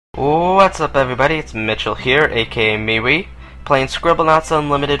What's up, everybody? It's Mitchell here, aka Miwi, playing Scribblenauts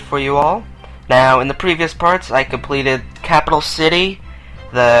Unlimited for you all. Now, in the previous parts, I completed Capital City,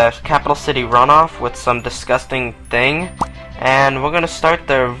 the Capital City runoff with some disgusting thing, and we're gonna start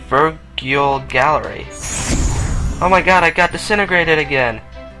the Virgule Gallery. Oh my god, I got disintegrated again!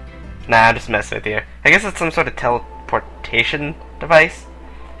 Nah, I'm just messing with you. I guess it's some sort of teleportation device.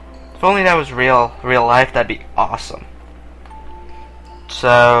 If only that was real life, that'd be awesome.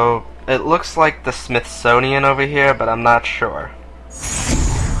 So, it looks like the Smithsonian over here, but I'm not sure.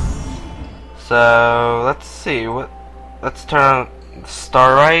 So, let's see, let's turn on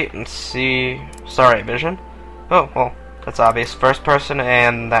Starlight and see Starlight Vision. Oh, well, that's obvious. First person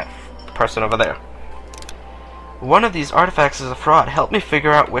and that person over there. One of these artifacts is a fraud. Help me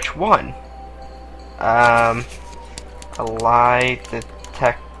figure out which one. A lie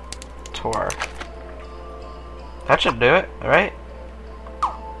detector. That should do it, right?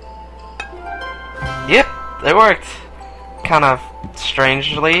 Yep, it worked. Kind of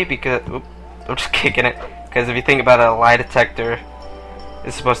strangely, because I'm just kicking it. Because if you think about it, a lie detector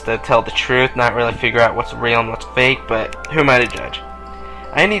is supposed to tell the truth, not really figure out what's real and what's fake. But who am I to judge?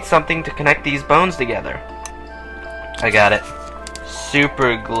 I need something to connect these bones together. I got it.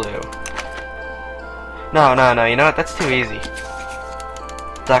 Super glue. No. You know what? That's too easy.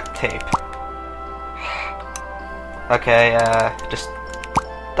 Duct tape. Okay. Just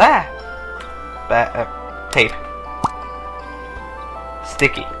tape.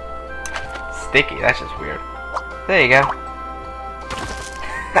 Sticky. That's just weird. There you go.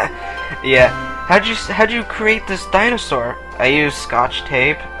 Yeah. How'd you create this dinosaur? I used Scotch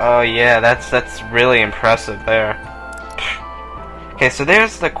tape. Oh yeah, that's really impressive there. Okay, so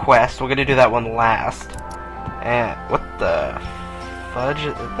there's the quest. We're gonna do that one last. And what the fudge?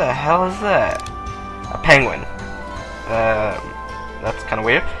 What the hell is that? A penguin. That's kind of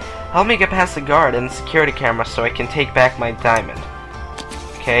weird. Help me get past the guard and the security camera so I can take back my diamond.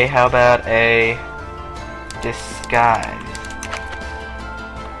 Okay, how about a disguise?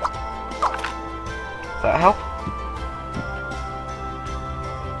 Does that help?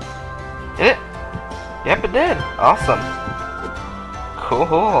 Did it? Yep, it did. Awesome.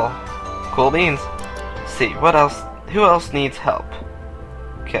 Cool beans. Let's see, what else? Who else needs help?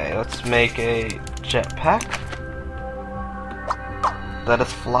 Okay, let's make a jetpack. Let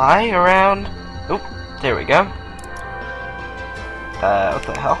us fly around. Oop, there we go. What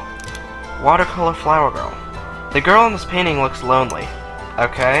the hell? Watercolor flower girl. The girl in this painting looks lonely.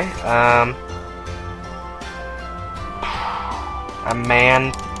 Okay, a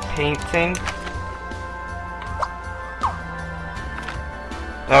man painting.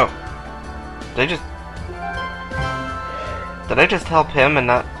 Oh. Did I just help him and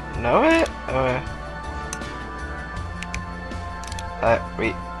not know it?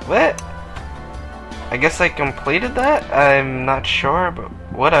 Wait, what? I guess I completed that? I'm not sure, but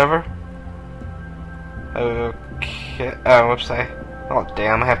whatever. Okay. Oh, whoops, oh,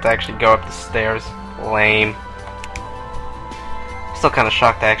 damn, I have to actually go up the stairs. Lame. Still kind of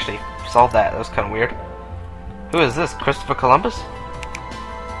shocked I actually solved that. That was kind of weird. Who is this? Christopher Columbus?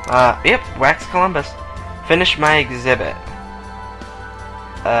 Yep, Wax Columbus. Finish my exhibit.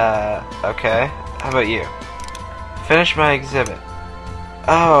 Okay. How about you? Finish my exhibit.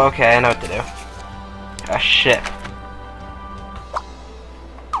 Oh, okay, I know what to do. Ah, shit.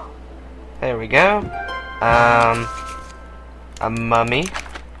 There we go. A mummy.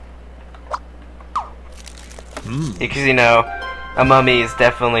 Because, you know, a mummy is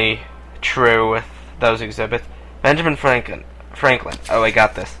definitely true with those exhibits. Benjamin Franklin. Oh, I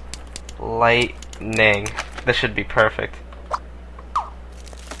got this. Lightning. This should be perfect.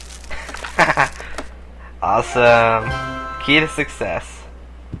 Awesome. Key to success.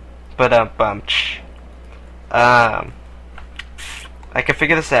 I can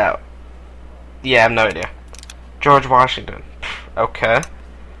figure this out. Yeah, I have no idea. George Washington. Okay.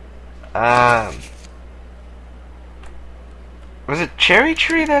 Was it cherry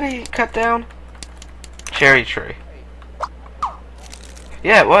tree that he cut down? Cherry tree.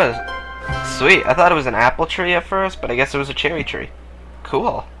 Yeah, it was. Sweet. I thought it was an apple tree at first, but I guess it was a cherry tree.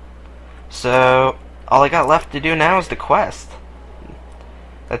 Cool. So, all I got left to do now is the quest.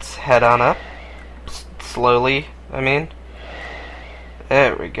 Let's head on up. Slowly, I mean.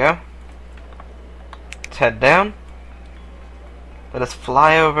 There we go. Let's head down. Let us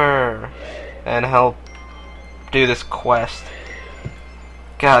fly over and help do this quest.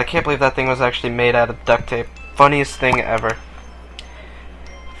 God, I can't believe that thing was actually made out of duct tape. Funniest thing ever.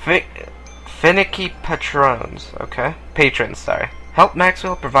 Finicky patrons. Okay. Patrons, sorry. Help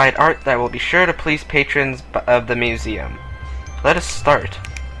Maxwell provide art that will be sure to please patrons of the museum. Let us start.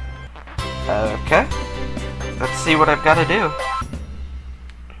 Okay. Let's see what I've got to do.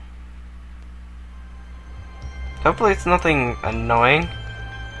 Hopefully it's nothing annoying,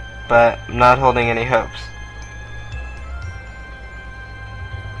 but I'm not holding any hopes.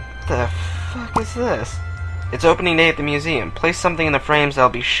 The fuck is this? It's opening day at the museum. Place something in the frames that'll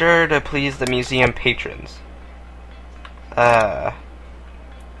be sure to please the museum patrons. That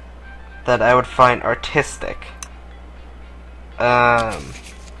I would find artistic.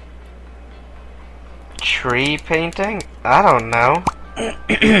 Tree painting? I don't know.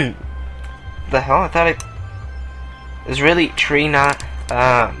 The hell? I thought it was really tree, not,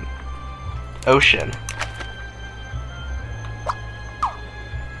 ocean.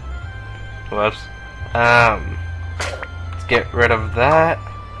 Whoops. Let's get rid of that.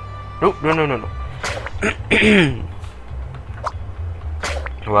 Nope, no.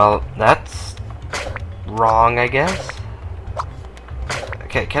 Well, that's wrong, I guess.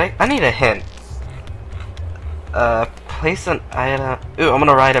 Okay, I need a hint. Place an item. Ooh, I'm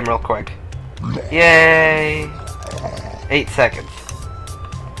gonna ride him real quick. Yay! 8 seconds.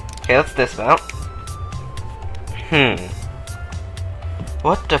 Okay, let's dismount.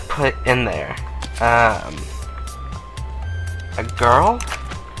 What to put in there? A girl?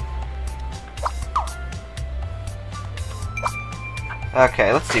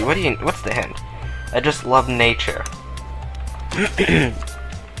 Okay, let's see. What's the hint? I just love nature.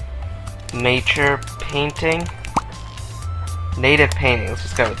 Nature painting? Native painting. Let's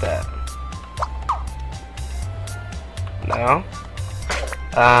just go with that. No.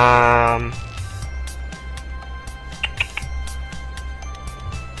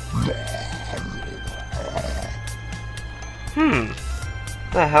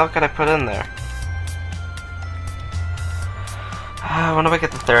 What the hell could I put in there? When do I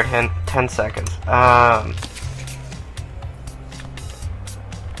get the third hint? 10 seconds.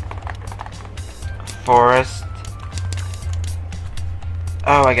 Forest.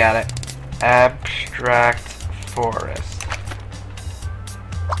 Oh, I got it. Abstract forest.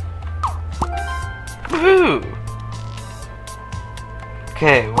 Woohoo!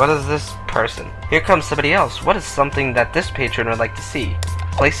 Okay, what is this person? Here comes somebody else. What is something that this patron would like to see?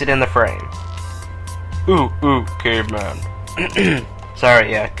 Place it in the frame. Ooh, caveman.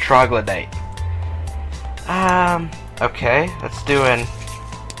 Sorry, yeah, troglodyte. Okay, let's do an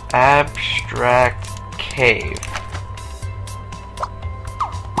abstract cave.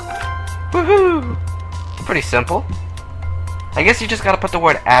 Woohoo! Pretty simple. I guess you just gotta put the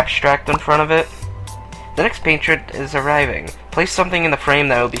word abstract in front of it. The next patron is arriving. Place something in the frame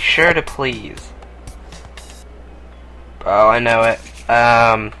that will be sure to please. Oh, I know it.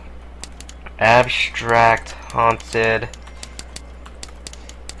 Abstract haunted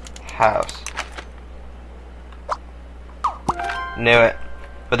house. Knew it.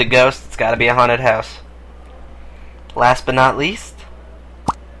 With a ghost, it's gotta be a haunted house. Last but not least,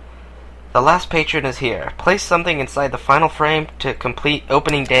 the last patron is here. Place something inside the final frame to complete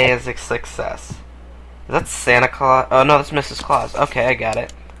opening day as a success. Is that Santa Claus? Oh no, that's Mrs. Claus. Okay, I got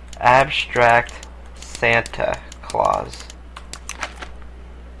it. Abstract Santa Claus.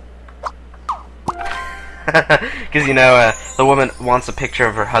 Because, you know, the woman wants a picture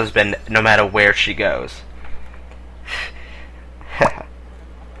of her husband no matter where she goes.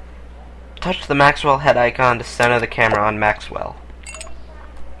 Touch the Maxwell head icon to center the camera on Maxwell.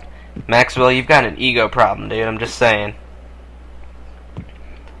 Maxwell, you've got an ego problem, dude. I'm just saying.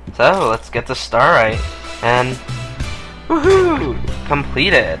 So, let's get the star right. And, woohoo!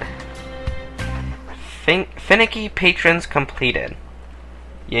 Completed. Finicky patrons completed.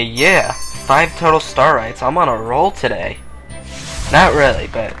 Yeah. 5 total star rights. I'm on a roll today. Not really,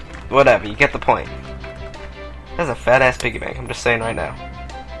 but whatever. You get the point. That's a fat ass piggy bank. I'm just saying right now.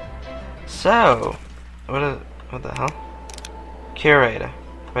 So, what the hell? Curator.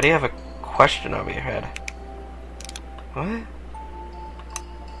 Why do you have a question over your head? What?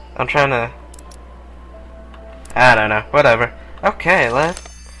 I'm trying to... I don't know. Whatever. Okay, let's...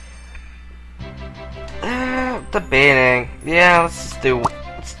 debating. Yeah, let's do...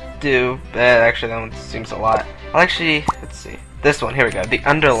 actually, that one seems a lot. Let's see. This one, here we go. The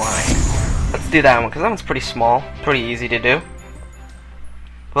underline. Let's do that one, because that one's pretty small. Pretty easy to do.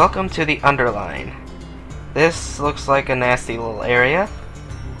 Welcome to the underline. This looks like a nasty little area.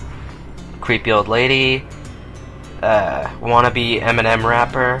 Creepy old lady. Wannabe M&M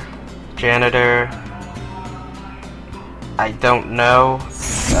rapper. Janitor. I don't know.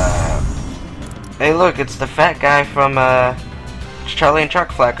 Hey look, it's the fat guy from, Charlie and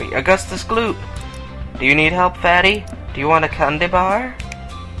Chocolate Factory. Augustus Gloop. Do you need help, fatty? Do you want a candy bar?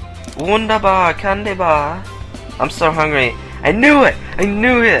 Wunderbar candy bar. I'm so hungry. I knew it! I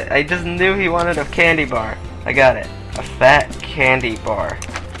knew it! I just knew he wanted a candy bar. I got it. A fat candy bar.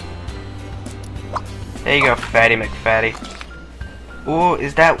 There you go, Fatty McFatty. Ooh,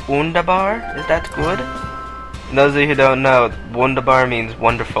 is that wunderbar? Is that good? Those of you who don't know, wunderbar means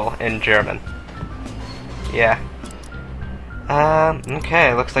wonderful in German. Yeah.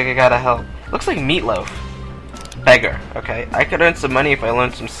 Okay, looks like I gotta help. Looks like meatloaf. Beggar, okay. I could earn some money if I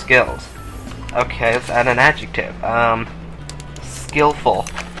learned some skills. Okay, let's add an adjective. Skillful.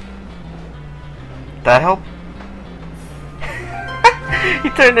 That help? He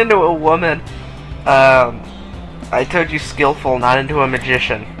turned into a woman. I told you skillful, not into a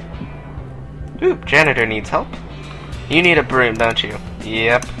magician. Ooh, janitor needs help. You need a broom, don't you?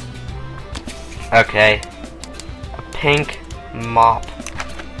 Yep. Okay. A pink mop.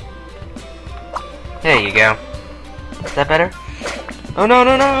 There you go. Is that better? Oh no,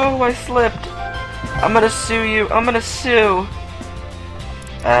 no, no! I slipped! I'm gonna sue you! I'm gonna sue!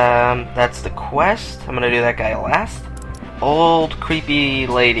 That's the quest. I'm gonna do that guy last. Old creepy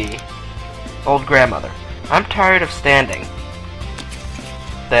lady. Old grandmother. I'm tired of standing.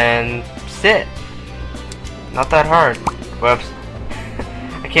 Then sit. Not that hard. Whoops.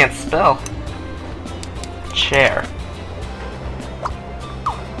 I can't spell. Chair.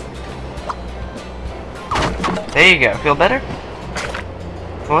 There you go. Feel better?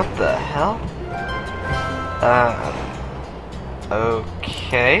 What the hell?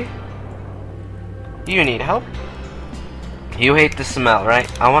 Okay. You need help? You hate the smell, right?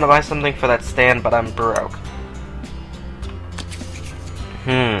 I want to buy something for that stand, but I'm broke.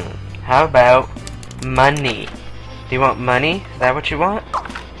 How about money? Do you want money? Is that what you want?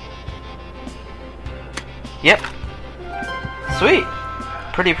 Yep. Sweet.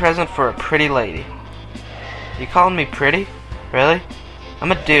 Pretty present for a pretty lady. You calling me pretty? Really?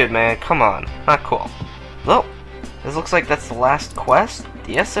 I'm a dude, man. Come on. Not cool. Well, this looks like that's the last quest.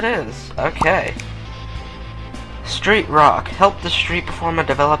 Yes, it is. Okay. Street rock. Help the street performer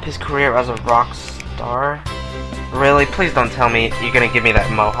develop his career as a rock star. Really? Please don't tell me you're gonna give me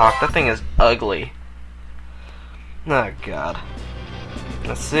that mohawk. That thing is ugly. Oh, God.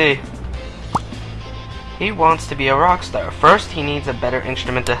 Let's see. He wants to be a rock star. First, he needs a better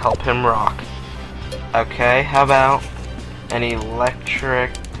instrument to help him rock. Okay, how about an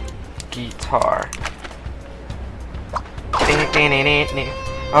electric guitar?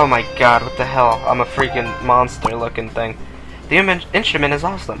 Oh my god, what the hell? I'm a freaking monster looking thing. The instrument is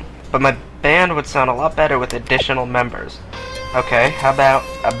awesome, but my band would sound a lot better with additional members. Okay, how about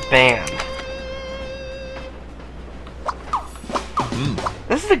a band?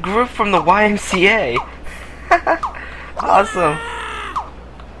 This is the group from the YMCA. Awesome.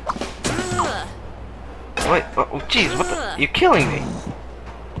 Wait, oh, jeez, what the? You're killing me.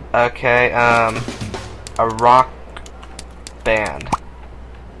 Okay, a rock band.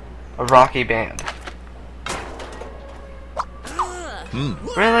 A rocky band.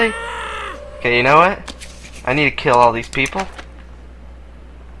 Really? Okay, you know what? I need to kill all these people.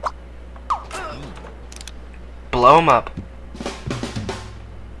 Blow them up.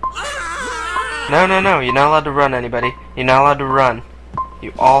 No, no, no, you're not allowed to run, anybody. You're not allowed to run.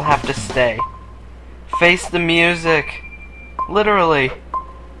 You all have to stay. Face the music. Literally.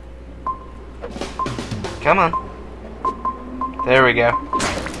 Come on. There we go.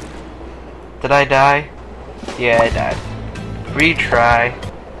 Did I die? Yeah, I died. Retry.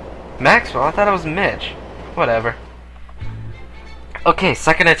 Maxwell? I thought it was Mitch. Whatever. Okay,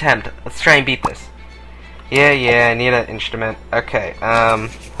 second attempt. Let's try and beat this. Yeah, I need an instrument. Okay, how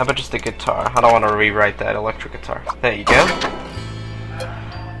about just a guitar? I don't want to rewrite that electric guitar. There you go.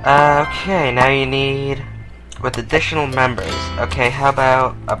 Okay, now you need... with additional members. Okay, how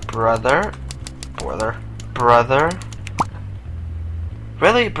about a brother? Brother?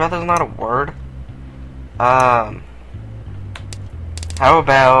 Really? Brother's not a word? How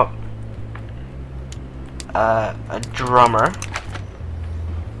about... a drummer?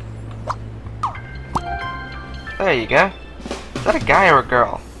 There you go. Is that a guy or a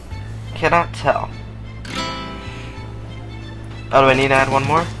girl? Cannot tell. Oh, do I need to add one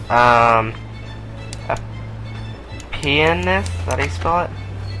more? A pianist? Is that how you spell it?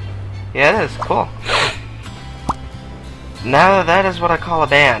 Yeah, it is. Cool. Now that is what I call a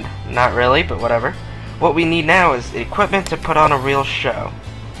band. Not really, but whatever. What we need now is equipment to put on a real show.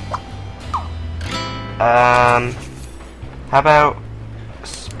 How about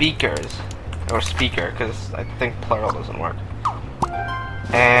speakers? Or speaker, because I think plural doesn't work.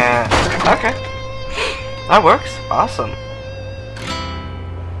 And okay, that works. Awesome.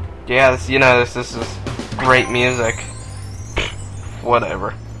 Yeah, this, you know, this is great music.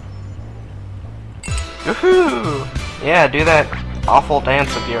 Whatever. Woohoo! Yeah, do that awful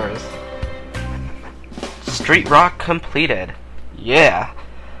dance of yours. Street Rock completed. Yeah.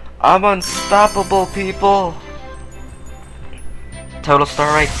 I'm unstoppable, people. Total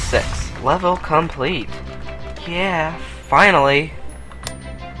star rate 6. Level complete. Yeah, finally.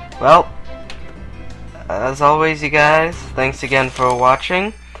 Well, as always, you guys, thanks again for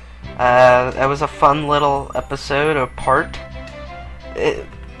watching. That was a fun little episode or part.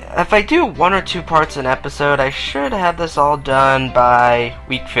 If I do 1 or 2 parts an episode, I should have this all done by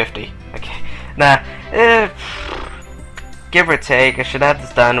week 50. Okay, nah, give or take, I should have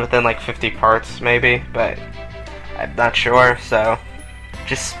this done within like 50 parts, maybe, but I'm not sure, so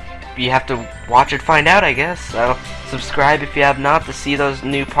just, you have to watch it, find out, I guess. So, subscribe if you have not to see those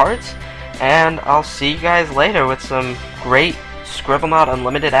new parts, and I'll see you guys later with some great Scribblenauts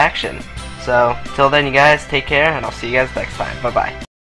Unlimited action. So, till then, you guys, take care, and I'll see you guys next time. Bye-bye.